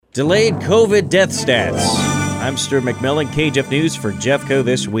Delayed COVID death stats. I'm Stuart McMillan, KJEF News for Jeffco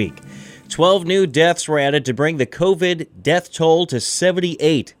this week. 12 new deaths were added to bring the COVID death toll to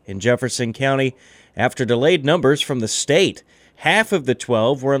 78 in Jefferson County after delayed numbers from the state. Half of the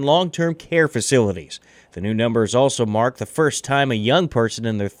 12 were in long-term care facilities. The new numbers also mark the first time a young person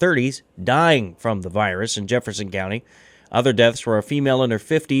in their 30s dying from the virus in Jefferson County. Other deaths were a female in her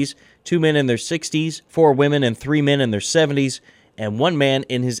 50s, 2 men in their 60s, 4 women and 3 men in their 70s, and 1 man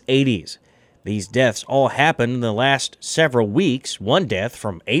in his 80s. These deaths all happened in the last several weeks, one death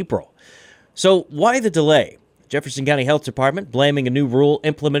from April. So why the delay? Jefferson County Health Department blaming a new rule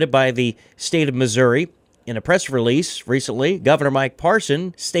implemented by the state of Missouri. In a press release recently, Governor Mike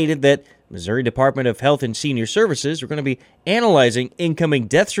Parson stated that Missouri Department of Health and Senior Services are going to be analyzing incoming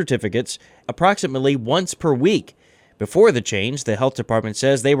death certificates approximately once per week. Before the change, the health department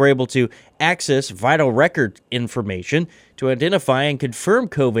says they were able to access vital record information to identify and confirm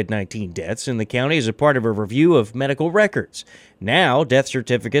COVID-19 deaths in the county as a part of a review of medical records. Now, death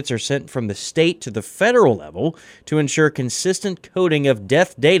certificates are sent from the state to the federal level to ensure consistent coding of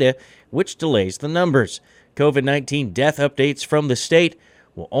death data, which delays the numbers. COVID-19 death updates from the state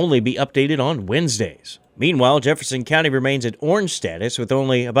will only be updated on Wednesdays. Meanwhile, Jefferson County remains at orange status with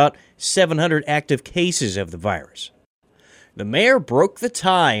only about 700 active cases of the virus. The mayor broke the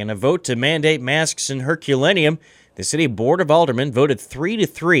tie in a vote to mandate masks in Herculaneum. The city board of aldermen voted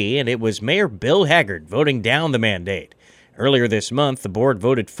 3-3, and it was Mayor Bill Haggard voting down the mandate. Earlier this month, the board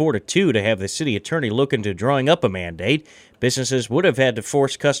voted 4-2 to have the city attorney look into drawing up a mandate. Businesses would have had to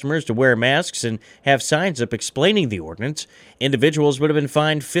force customers to wear masks and have signs up explaining the ordinance. Individuals would have been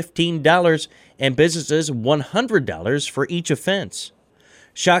fined $15 and businesses $100 for each offense.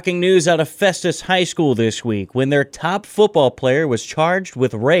 Shocking news out of Festus High School this week when their top football player was charged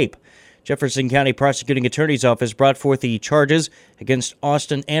with rape. Jefferson County Prosecuting Attorney's Office brought forth the charges against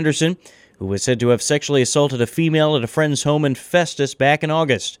Austin Anderson, who was said to have sexually assaulted a female at a friend's home in Festus back in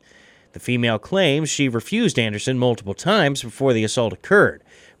August. The female claims she refused Anderson multiple times before the assault occurred,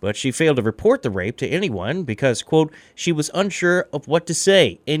 but she failed to report the rape to anyone because, quote, she was unsure of what to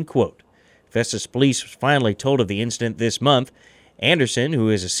say, end quote. Festus police was finally told of the incident this month. Anderson, who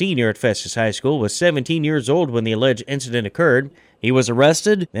is a senior at Festus High School, was 17 years old when the alleged incident occurred. He was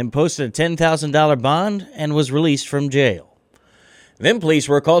arrested, then posted a $10,000 bond, and was released from jail. Then police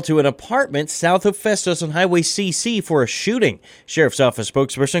were called to an apartment south of Festus on Highway CC for a shooting. Sheriff's Office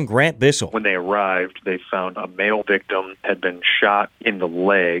spokesperson Grant Bissell. When they arrived, they found a male victim had been shot in the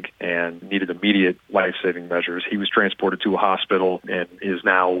leg and needed immediate life-saving measures. He was transported to a hospital and is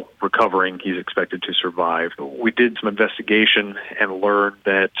now recovering. He's expected to survive. We did some investigation and learned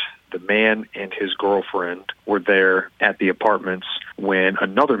that the man and his girlfriend were there at the apartments when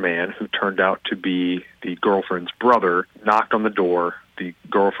another man, who turned out to be the girlfriend's brother, knocked on the door. The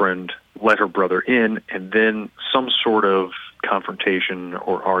girlfriend let her brother in, and then some sort of confrontation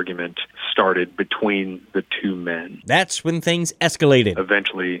or argument started between the two men. That's when things escalated.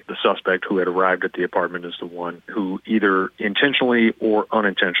 Eventually, the suspect who had arrived at the apartment is the one who either intentionally or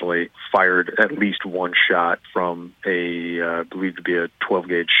unintentionally fired at least one shot from a believed to be a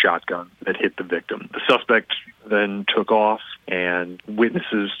 12-gauge shotgun that hit the victim. The suspect then took off, and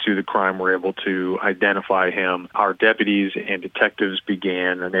witnesses to the crime were able to identify him. Our deputies and detectives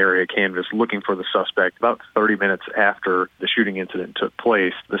began an area canvass looking for the suspect. About 30 minutes after the shooting incident took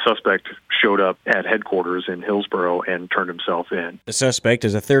place, the suspect showed up at headquarters in Hillsboro and turned himself in. The suspect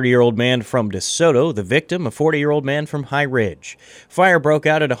is a 30-year-old man from DeSoto, the victim a 40-year-old man from High Ridge. Fire broke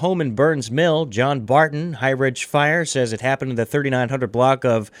out at a home in Burns Mill. John Barton, High Ridge Fire, says it happened in the 3900 block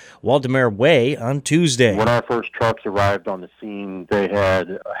of Waldemar Way on Tuesday. When our first trucks arrived on the scene, they had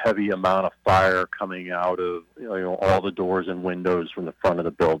a heavy amount of fire coming out of all the doors and windows from the front of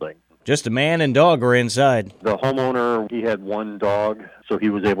the building. Just a man and dog were inside. The homeowner, he had one dog, so he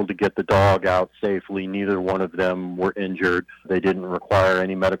was able to get the dog out safely. Neither one of them were injured. They didn't require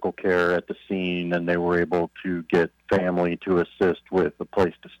any medical care at the scene, and they were able to get family to assist with a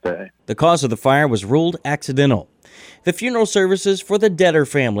place to stay. The cause of the fire was ruled accidental. The funeral services for the Detter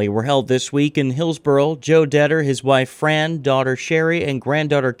family were held this week in Hillsboro. Joe Detter, his wife Fran, daughter Sherry, and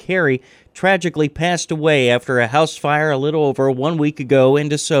granddaughter Carrie tragically passed away after a house fire a little over 1 week ago in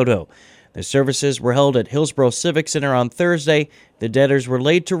DeSoto. The services were held at Hillsboro Civic Center on Thursday. The Detters were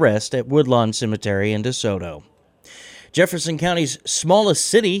laid to rest at Woodlawn Cemetery in DeSoto. Jefferson County's smallest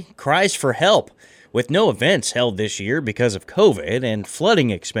city cries for help. With no events held this year because of COVID and flooding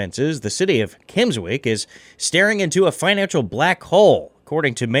expenses, the city of Kimmswick is staring into a financial black hole,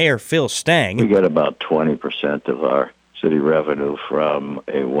 according to Mayor Phil Stang. We get about 20% of our city revenue from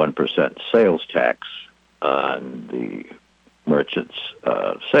a 1% sales tax on the merchants'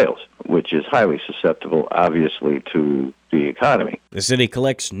 sales, which is highly susceptible, obviously, to the economy. The city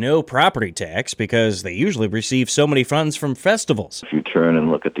collects no property tax because they usually receive so many funds from festivals. If you turn and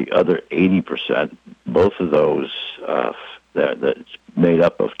look at the other 80%, both of those that's made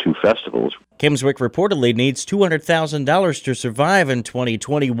up of two festivals. Kimmswick reportedly needs $200,000 to survive in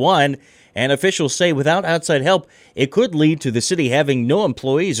 2021, and officials say without outside help, it could lead to the city having no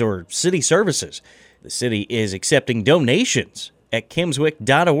employees or city services. The city is accepting donations at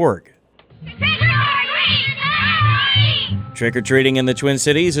kimmswick.org. Trick-or-treating in the Twin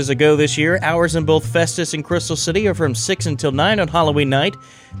Cities is a go this year. Hours in both Festus and Crystal City are from 6 until 9 on Halloween night.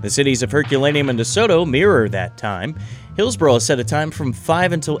 The cities of Herculaneum and DeSoto mirror that time. Hillsborough has set a time from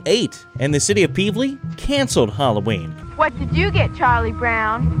 5 until 8, and the city of Peevely canceled Halloween. What did you get, Charlie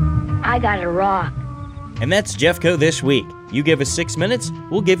Brown? I got a rock. And that's Jeffco this week. You give us 6 minutes,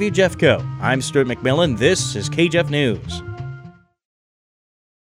 we'll give you Jeffco. I'm Stuart McMillan. This is KJEF News.